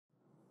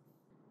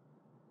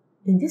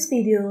In this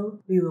video,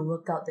 we will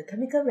work out the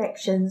chemical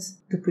reactions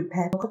to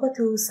prepare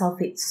copper-II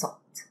sulfate salt.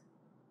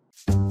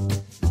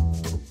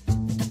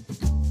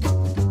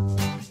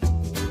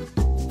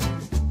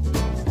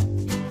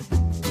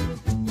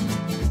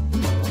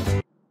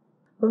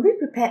 When we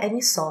prepare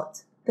any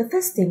salt, the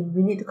first thing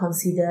we need to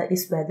consider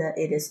is whether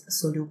it is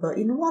soluble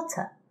in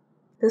water.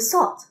 The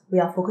salt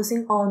we are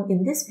focusing on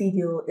in this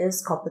video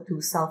is copper-II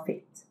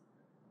sulfate.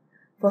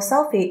 For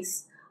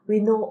sulfates, we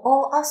know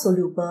all are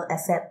soluble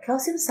except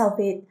calcium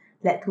sulfate,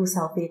 lead-2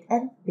 sulfate,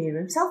 and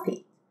barium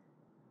sulfate.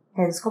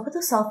 Hence,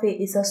 copper-II sulfate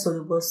is a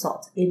soluble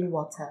salt in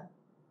water.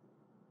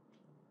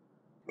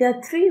 There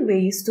are three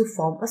ways to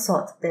form a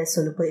salt that is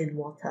soluble in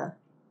water.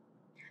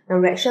 The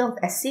reaction of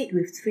acid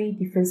with three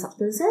different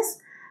substances: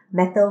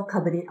 metal,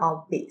 carbonate,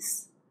 or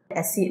base. The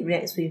acid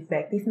reacts with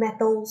reactive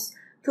metals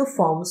to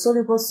form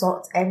soluble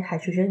salts and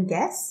hydrogen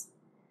gas.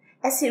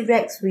 Acid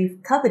reacts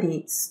with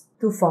carbonates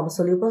to form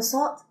soluble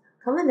salt,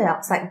 carbon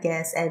dioxide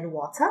gas, and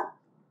water.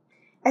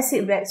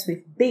 Acid reacts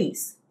with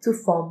base to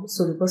form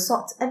soluble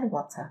salts and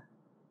water.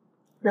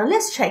 Now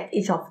let's check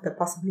each of the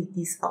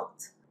possibilities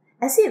out.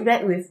 Acid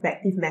reacts with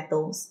reactive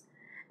metals.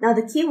 Now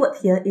the key word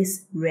here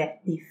is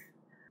reactive.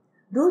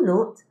 Do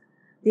note,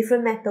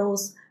 different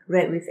metals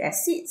react with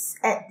acids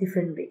at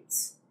different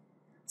rates.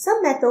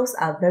 Some metals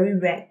are very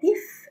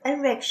reactive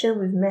and reaction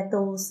with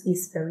metals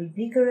is very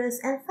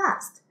vigorous and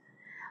fast,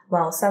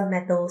 while some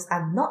metals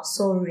are not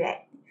so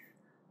reactive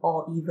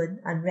or even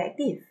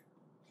unreactive.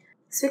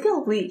 Speaking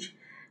of which,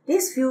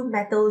 these few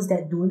metals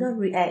that do not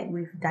react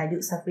with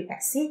dilute sulfuric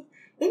acid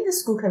in the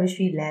school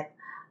chemistry lab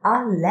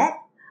are lead,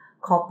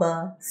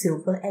 copper,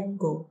 silver, and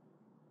gold.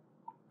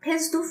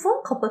 Hence, to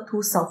form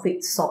copper-II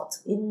sulfate salt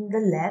in the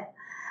lab,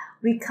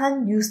 we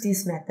can't use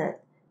this method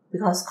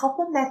because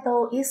copper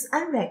metal is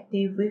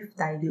unreactive with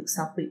dilute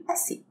sulfuric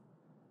acid.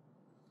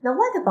 Now,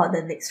 what about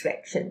the next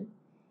reaction?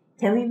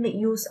 Can we make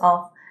use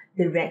of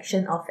the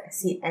reaction of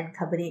acid and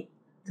carbonate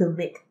to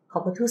make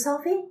copper-II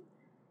sulfate?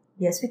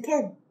 Yes, we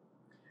can.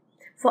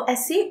 For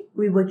acid,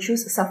 we will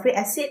choose sulfuric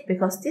acid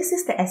because this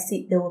is the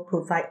acid that will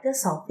provide the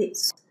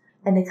sulfates.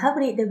 And the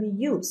carbonate that we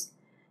use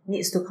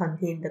needs to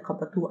contain the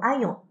copper-II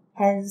ion.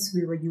 Hence,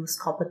 we will use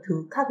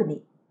copper-II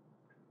carbonate.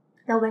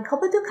 Now, when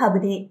copper-II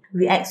carbonate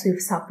reacts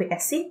with sulfuric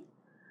acid,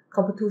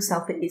 copper-II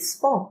sulfate is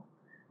formed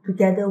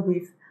together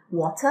with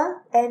water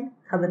and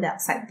carbon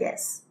dioxide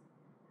gas.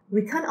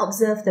 We can't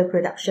observe the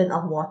production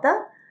of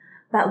water,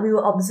 but we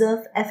will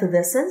observe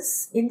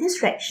effervescence in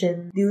this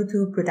reaction due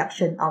to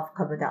production of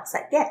carbon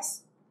dioxide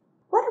gas.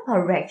 What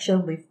about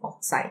reaction with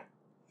oxide?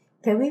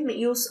 Can we make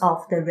use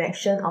of the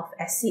reaction of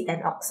acid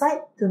and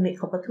oxide to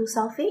make copper-II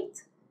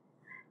sulfate?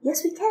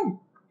 Yes, we can.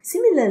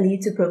 Similarly,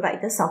 to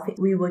provide the sulfate,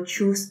 we will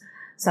choose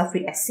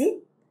sulfuric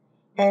acid.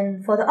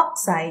 And for the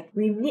oxide,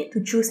 we need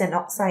to choose an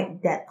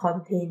oxide that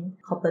contains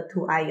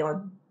copper-II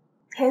ion.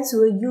 Hence, we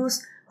will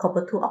use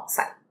copper-II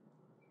oxide.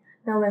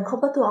 Now, when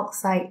copper-II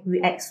oxide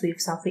reacts with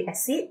sulfuric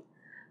acid,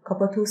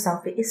 copper-II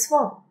sulfate is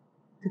formed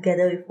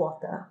together with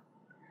water.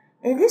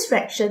 In this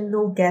reaction,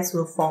 no gas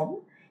will form,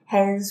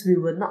 hence we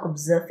will not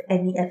observe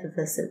any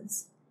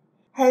effervescence.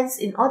 Hence,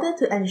 in order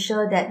to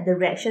ensure that the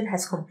reaction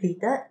has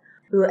completed,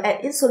 we will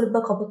add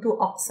insoluble copper-II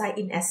oxide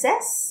in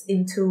excess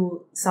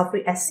into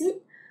sulfuric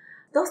acid.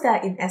 Those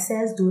that are in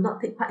excess do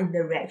not take part in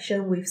the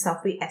reaction with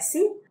sulfuric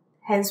acid.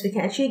 Hence, we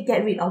can actually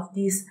get rid of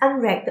this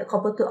unreacted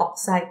copper-II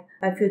oxide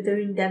by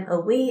filtering them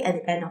away at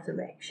the end of the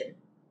reaction.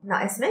 Now,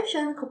 as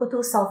mentioned, copper-II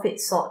sulfate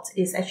salt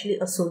is actually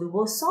a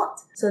soluble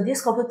salt, so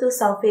this copper-II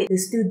sulfate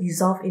is still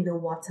dissolved in the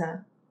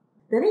water.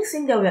 The next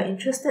thing that we are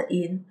interested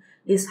in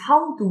is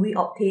how do we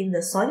obtain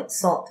the solid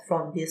salt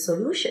from this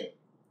solution.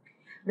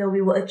 Now,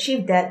 we will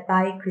achieve that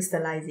by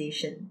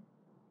crystallization.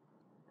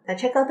 Now,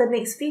 check out the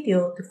next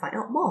video to find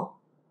out more.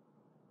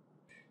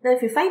 Now,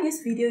 if you find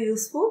this video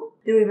useful,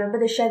 do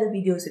remember to share the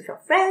videos with your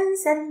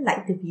friends and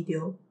like the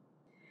video.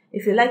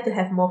 If you'd like to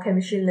have more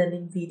chemistry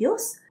learning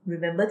videos,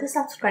 remember to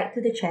subscribe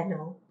to the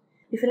channel.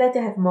 If you'd like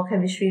to have more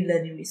chemistry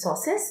learning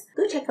resources,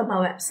 do check out my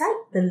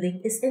website. The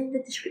link is in the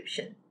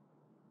description.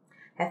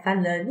 Have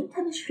fun learning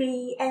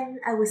chemistry, and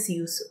I will see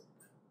you soon.